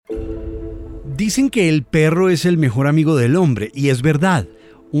Dicen que el perro es el mejor amigo del hombre, y es verdad.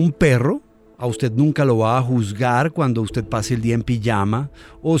 Un perro, a usted nunca lo va a juzgar cuando usted pase el día en pijama,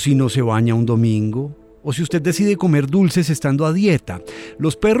 o si no se baña un domingo, o si usted decide comer dulces estando a dieta.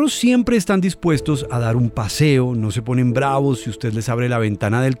 Los perros siempre están dispuestos a dar un paseo, no se ponen bravos si usted les abre la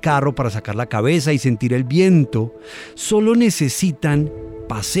ventana del carro para sacar la cabeza y sentir el viento. Solo necesitan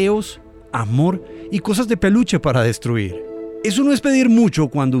paseos, amor y cosas de peluche para destruir. Eso no es pedir mucho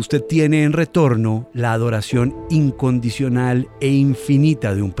cuando usted tiene en retorno la adoración incondicional e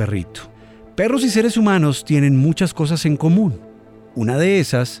infinita de un perrito. Perros y seres humanos tienen muchas cosas en común. Una de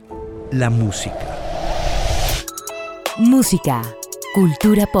esas, la música. Música,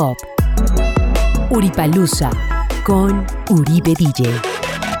 cultura pop. Uripalooza con Uribe DJ.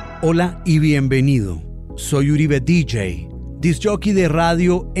 Hola y bienvenido. Soy Uribe DJ, disc jockey de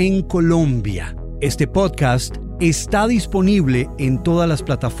radio en Colombia. Este podcast está disponible en todas las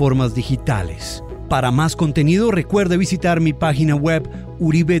plataformas digitales. Para más contenido, recuerde visitar mi página web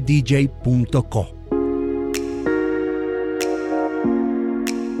uribedj.co.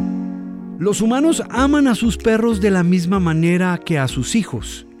 Los humanos aman a sus perros de la misma manera que a sus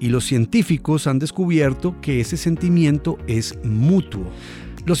hijos, y los científicos han descubierto que ese sentimiento es mutuo.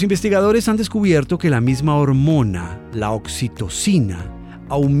 Los investigadores han descubierto que la misma hormona, la oxitocina,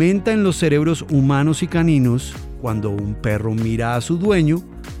 aumenta en los cerebros humanos y caninos cuando un perro mira a su dueño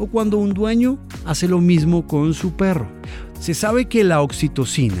o cuando un dueño hace lo mismo con su perro. Se sabe que la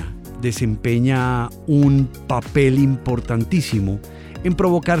oxitocina desempeña un papel importantísimo en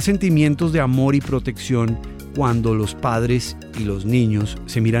provocar sentimientos de amor y protección cuando los padres y los niños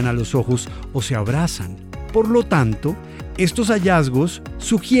se miran a los ojos o se abrazan. Por lo tanto, estos hallazgos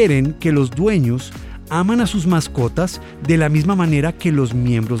sugieren que los dueños aman a sus mascotas de la misma manera que los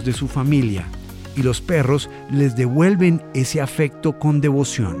miembros de su familia, y los perros les devuelven ese afecto con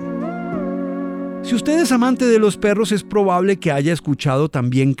devoción. Si usted es amante de los perros, es probable que haya escuchado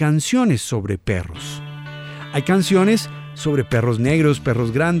también canciones sobre perros. Hay canciones sobre perros negros,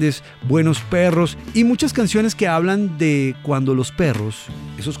 perros grandes, buenos perros y muchas canciones que hablan de cuando los perros,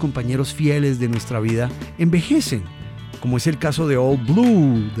 esos compañeros fieles de nuestra vida, envejecen, como es el caso de All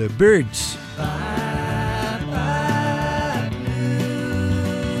Blue, The Birds.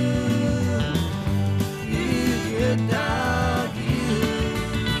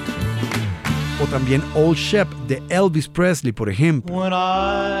 O también Old Shep de Elvis Presley, por ejemplo. When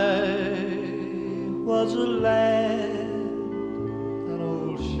I was a lad, that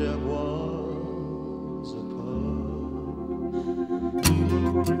old Shep was a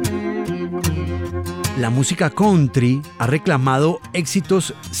La música country ha reclamado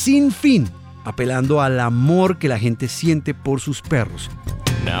éxitos sin fin, apelando al amor que la gente siente por sus perros.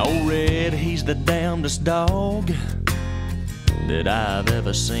 Now Red, he's the damnedest dog that I've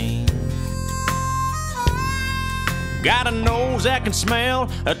ever seen. Got a nose that can smell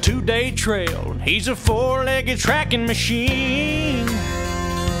a 2-day trail. He's a 4-legged tracking machine.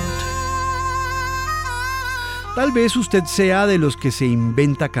 Tal vez usted sea de los que se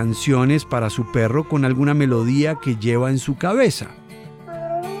inventa canciones para su perro con alguna melodía que lleva en su cabeza.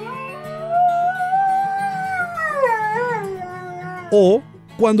 O,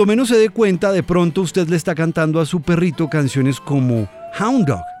 cuando menos se dé cuenta, de pronto usted le está cantando a su perrito canciones como Hound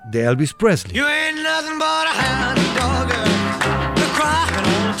Dog de Elvis Presley. You ain't nothing but a hound dog, you're crying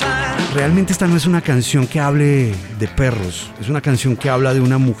all the time. Realmente esta no es una canción que hable de perros, es una canción que habla de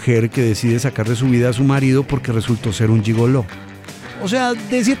una mujer que decide sacar de su vida a su marido porque resultó ser un gigoló. O sea,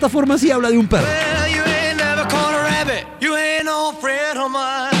 de cierta forma sí habla de un perro. Well, you ain't never caught a rabbit, you ain't no friend of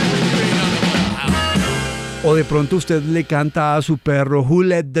mine. O de pronto usted le canta a su perro Who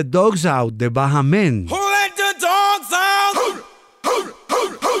Let the Dogs Out de Baja Men. Who let the dogs out?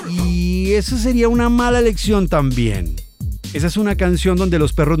 Y esa sería una mala elección también. Esa es una canción donde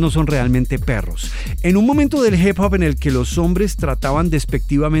los perros no son realmente perros. En un momento del hip hop en el que los hombres trataban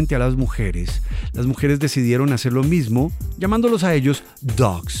despectivamente a las mujeres decidieron hacer lo mismo, llamándolos a ellos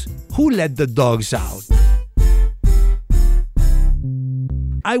dogs. Who let the dogs out?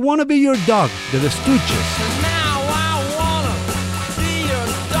 I Wanna Be Your Dog de The Stooges. Now I wanna be your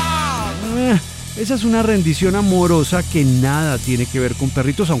dog. Esa es una rendición amorosa que nada tiene que ver con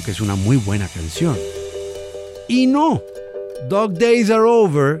perritos, aunque es una muy buena canción. Y no, Dog Days Are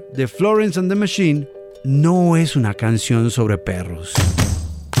Over de Florence and the Machine no es una canción sobre perros.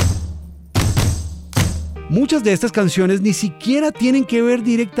 Muchas de estas canciones ni siquiera tienen que ver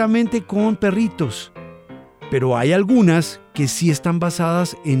directamente con perritos, pero hay algunas que sí están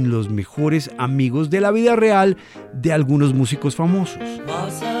basadas en los mejores amigos de la vida real de algunos músicos famosos.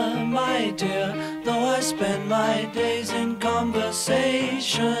 Martha, my dear, though I spend my days in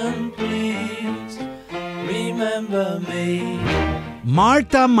conversation, please remember me.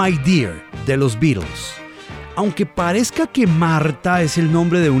 Martha, My Dear, de los Beatles. Aunque parezca que Martha es el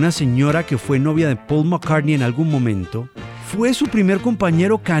nombre de una señora que fue novia de Paul McCartney en algún momento, fue su primer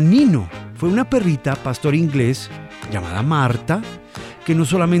compañero canino. Fue una perrita pastor inglés llamada Martha, que no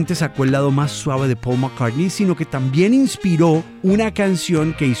solamente sacó el lado más suave de Paul McCartney, sino que también inspiró una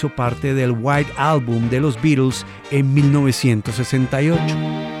canción que hizo parte del White Album de los Beatles en 1968.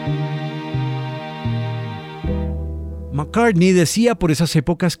 McCartney decía por esas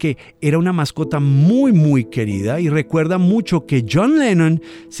épocas que era una mascota muy querida y recuerda mucho que John Lennon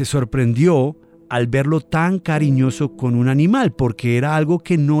se sorprendió al verlo tan cariñoso con un animal, porque era algo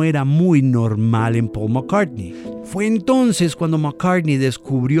que no era muy normal en Paul McCartney. Fue entonces cuando McCartney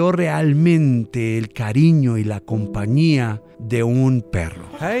descubrió realmente el cariño y la compañía de un perro.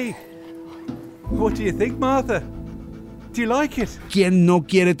 Hey, what do you think, Martha? Do you like it? ¿Quién no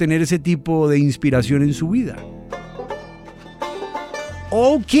quiere tener ese tipo de inspiración en su vida?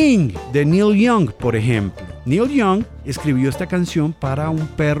 Old King de Neil Young, por ejemplo. Neil Young escribió esta canción para un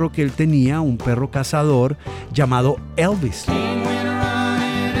perro que él tenía, un perro cazador llamado Elvis.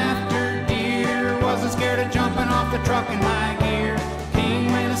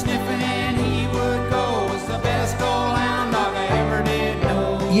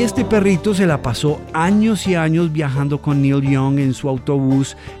 Y este perrito se la pasó años y años viajando con Neil Young en su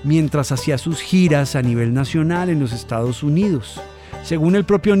autobús mientras hacía sus giras a nivel nacional en los Estados Unidos. Según el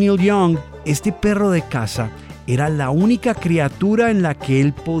propio Neil Young, este perro de casa era la única criatura en la que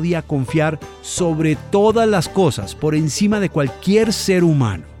él podía confiar sobre todas las cosas, por encima de cualquier ser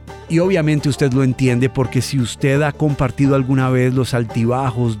humano. Y obviamente usted lo entiende porque si usted ha compartido alguna vez los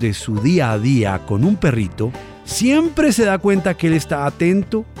altibajos de su día a día con un perrito, siempre se da cuenta que él está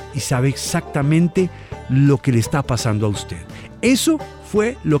atento y sabe exactamente lo que le está pasando a usted. Eso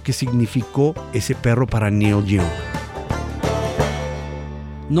fue lo que significó ese perro para Neil Young.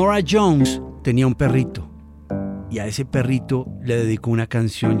 Norah Jones tenía un perrito y a ese perrito le dedicó una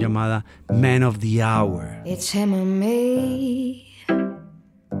canción llamada Man of the Hour. It's him and me,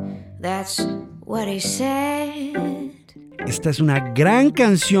 that's what he said. Esta es una gran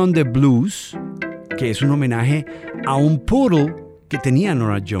canción de blues que es un homenaje a un poodle que tenía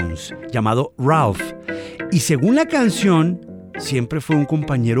Norah Jones llamado Ralph. Y según la canción, siempre fue un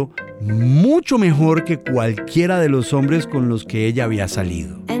compañero mucho mejor que cualquiera de los hombres con los que ella había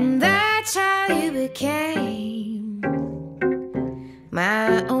salido. And that's how you became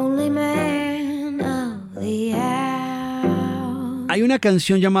my only man of the hour. Hay una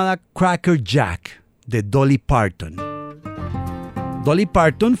canción llamada Cracker Jack de Dolly Parton. Dolly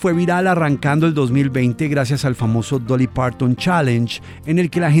Parton fue viral arrancando el 2020 gracias al famoso Dolly Parton Challenge, en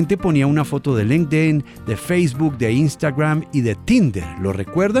el que la gente ponía una foto de LinkedIn, de Facebook, de Instagram y de Tinder. ¿Lo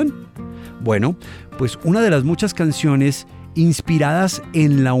recuerdan? Bueno, pues una de las muchas canciones inspiradas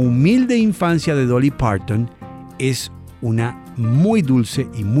en la humilde infancia de Dolly Parton es una muy dulce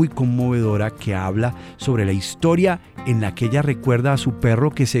y muy conmovedora que habla sobre la historia en la que ella recuerda a su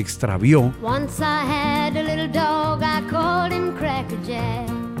perro que se extravió. Once I had a little dog, I called him Cracker Jack.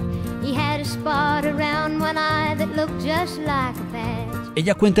 He had a spot around one eye that looked just like a patch.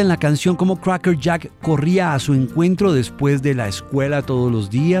 Ella cuenta en la canción cómo Cracker Jack corría a su encuentro después de la escuela todos los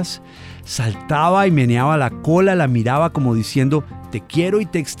días, saltaba y meneaba la cola, la miraba como diciendo: te quiero y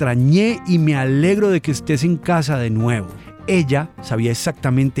te extrañé y me alegro de que estés en casa de nuevo. Ella sabía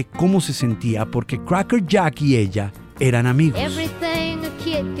exactamente cómo se sentía porque Cracker Jack y ella eran amigos. Everything a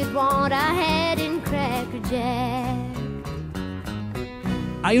kid could want, I had in Cracker Jack.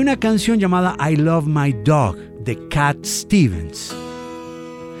 Hay una canción llamada I Love My Dog de Cat Stevens.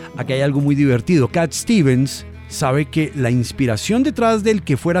 Aquí hay algo muy divertido. Cat Stevens sabe que la inspiración detrás del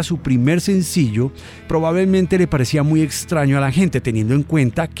que fuera su primer sencillo probablemente le parecía muy extraño a la gente, teniendo en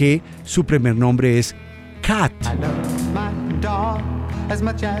cuenta que su primer nombre es Cat. I love my dog as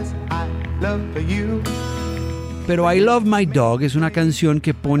much as I love you. Pero I Love My Dog es una canción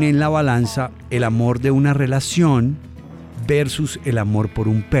que pone en la balanza el amor de una relación versus el amor por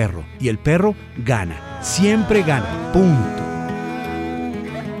un perro. Y el perro gana, siempre gana, punto.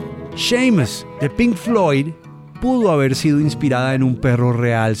 Seamus de Pink Floyd pudo haber sido inspirada en un perro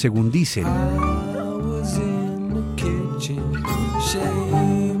real, según dicen.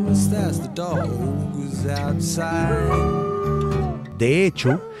 De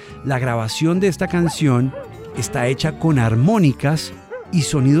hecho, la grabación de esta canción está hecha con armónicas y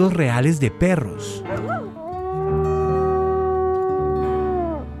sonidos reales de perros.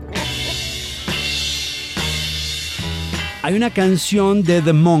 Hay una canción de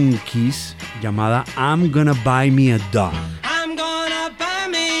The Monkees llamada I'm Gonna Buy Me a Dog. I'm gonna buy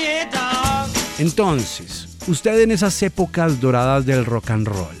me a dog. Entonces, Usted en esas épocas doradas del rock and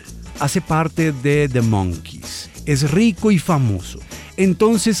roll hace parte de The Monkees, es rico y famoso.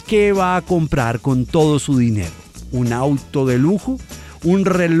 Entonces, ¿qué va a comprar con todo su dinero? ¿Un auto de lujo? ¿Un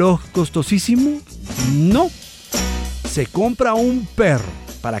reloj costosísimo? No. Se compra un perro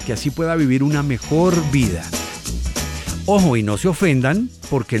para que así pueda vivir una mejor vida. Ojo, y no se ofendan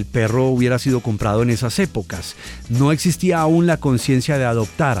porque el perro hubiera sido comprado en esas épocas. No existía aún la conciencia de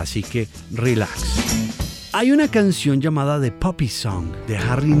adoptar, así que relax. Hay una canción llamada The Puppy Song de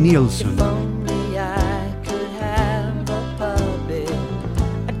Harry Nilsson,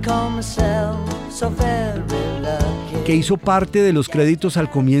 que hizo parte de los créditos al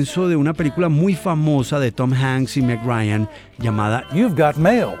comienzo de una película muy famosa de Tom Hanks y Meg Ryan llamada You've Got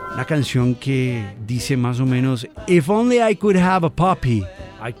Mail. Una canción que dice más o menos: If only I could have a puppy,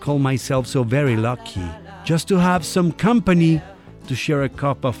 I'd call myself so very lucky. Just to have some company, to share a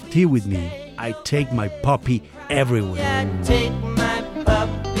cup of tea with me, I take my puppy everywhere. I take my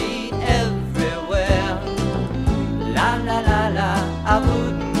puppy everywhere. La la la la, I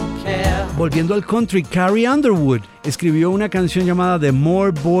wouldn't care. Volviendo al country, Carrie Underwood escribió una canción llamada The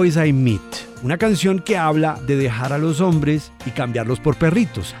More Boys I Meet. Una canción que habla de dejar a los hombres y cambiarlos por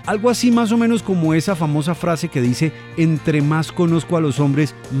perritos. Algo así más o menos como esa famosa frase que dice: entre más conozco a los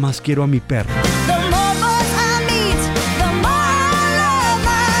hombres, más quiero a mi perro. The more boys I meet, the more I love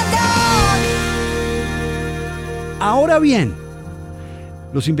my dog. Ahora bien,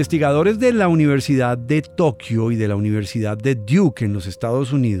 los investigadores de la Universidad de Tokio y de la Universidad de Duke en los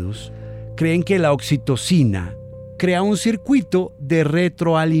Estados Unidos creen que la oxitocina crea un circuito de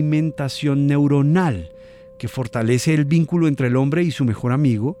retroalimentación neuronal que fortalece el vínculo entre el hombre y su mejor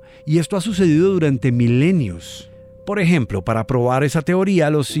amigo, y esto ha sucedido durante milenios. Por ejemplo, para probar esa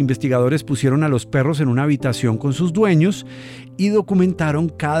teoría, los investigadores pusieron a los perros en una habitación con sus dueños y documentaron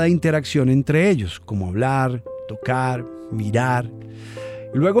cada interacción entre ellos, como hablar, tocar, mirar.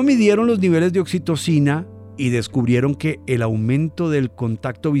 Luego midieron los niveles de oxitocina y descubrieron que el aumento del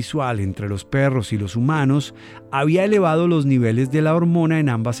contacto visual entre los perros y los humanos había elevado los niveles de la hormona en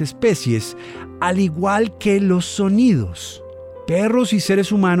ambas especies, al igual que los sonidos. Perros y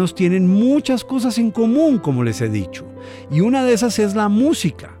seres humanos tienen muchas cosas en común, como les he dicho, y una de esas es la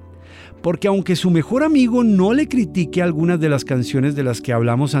música. Porque aunque su mejor amigo no le critique algunas de las canciones de las que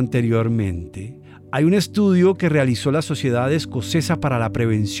hablamos anteriormente, hay un estudio que realizó la Sociedad Escocesa para la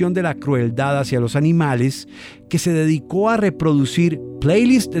Prevención de la Crueldad hacia los Animales, que se dedicó a reproducir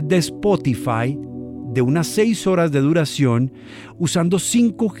playlists de Spotify de unas 6 horas de duración, usando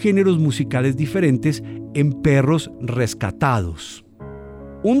 5 géneros musicales diferentes en perros rescatados.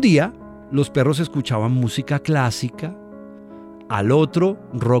 Un día, los perros escuchaban música clásica, al otro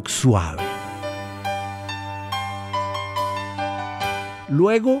rock suave.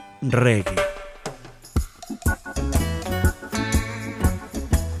 Luego reggae.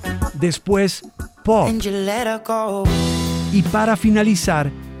 Después pop. And you let her go. Y para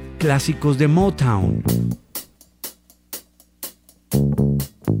finalizar, clásicos de Motown.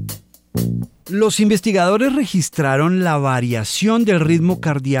 Los investigadores registraron la variación del ritmo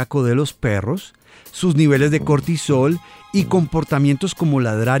cardíaco de los perros, sus niveles de cortisol y comportamientos como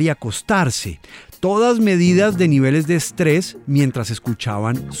ladrar y acostarse, todas medidas de niveles de estrés mientras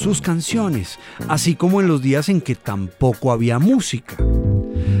escuchaban sus canciones, así como en los días en que tampoco había música.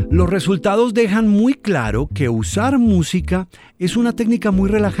 Los resultados dejan muy claro que usar música es una técnica muy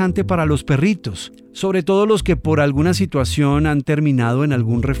relajante para los perritos, sobre todo los que por alguna situación han terminado en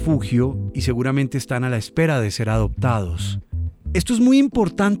algún refugio y seguramente están a la espera de ser adoptados. Esto es muy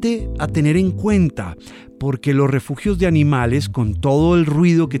importante a tener en cuenta, porque los refugios de animales, con todo el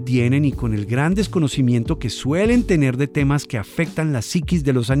ruido que tienen y con el gran desconocimiento que suelen tener de temas que afectan la psiquis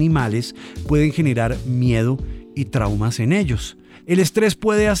de los animales, pueden generar miedo y traumas en ellos. El estrés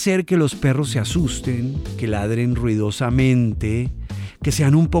puede hacer que los perros se asusten, que ladren ruidosamente, que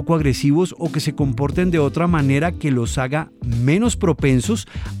sean un poco agresivos o que se comporten de otra manera que los haga menos propensos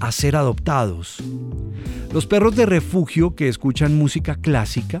a ser adoptados. Los perros de refugio que escuchan música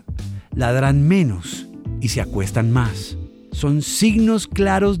clásica ladran menos y se acuestan más. Son signos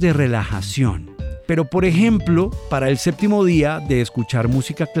claros de relajación. Pero, por ejemplo, para el 7º día de escuchar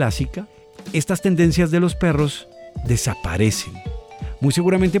música clásica, estas tendencias de los perros desaparecen. Muy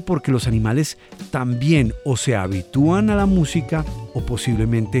seguramente porque los animales también o se habitúan a la música o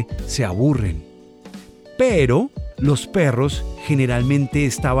posiblemente se aburren. Pero los perros generalmente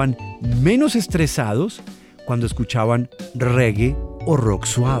estaban menos estresados cuando escuchaban reggae o rock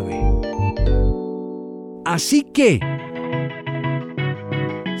suave. Así que,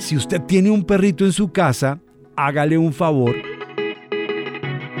 si usted tiene un perrito en su casa, hágale un favor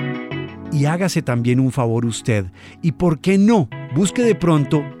y hágase también un favor usted. Y por qué no, busque de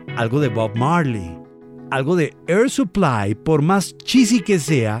pronto algo de Bob Marley, algo de Air Supply, por más cheesy que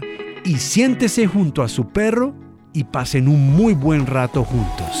sea, y siéntese junto a su perro y pasen un muy buen rato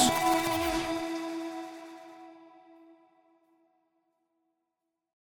juntos.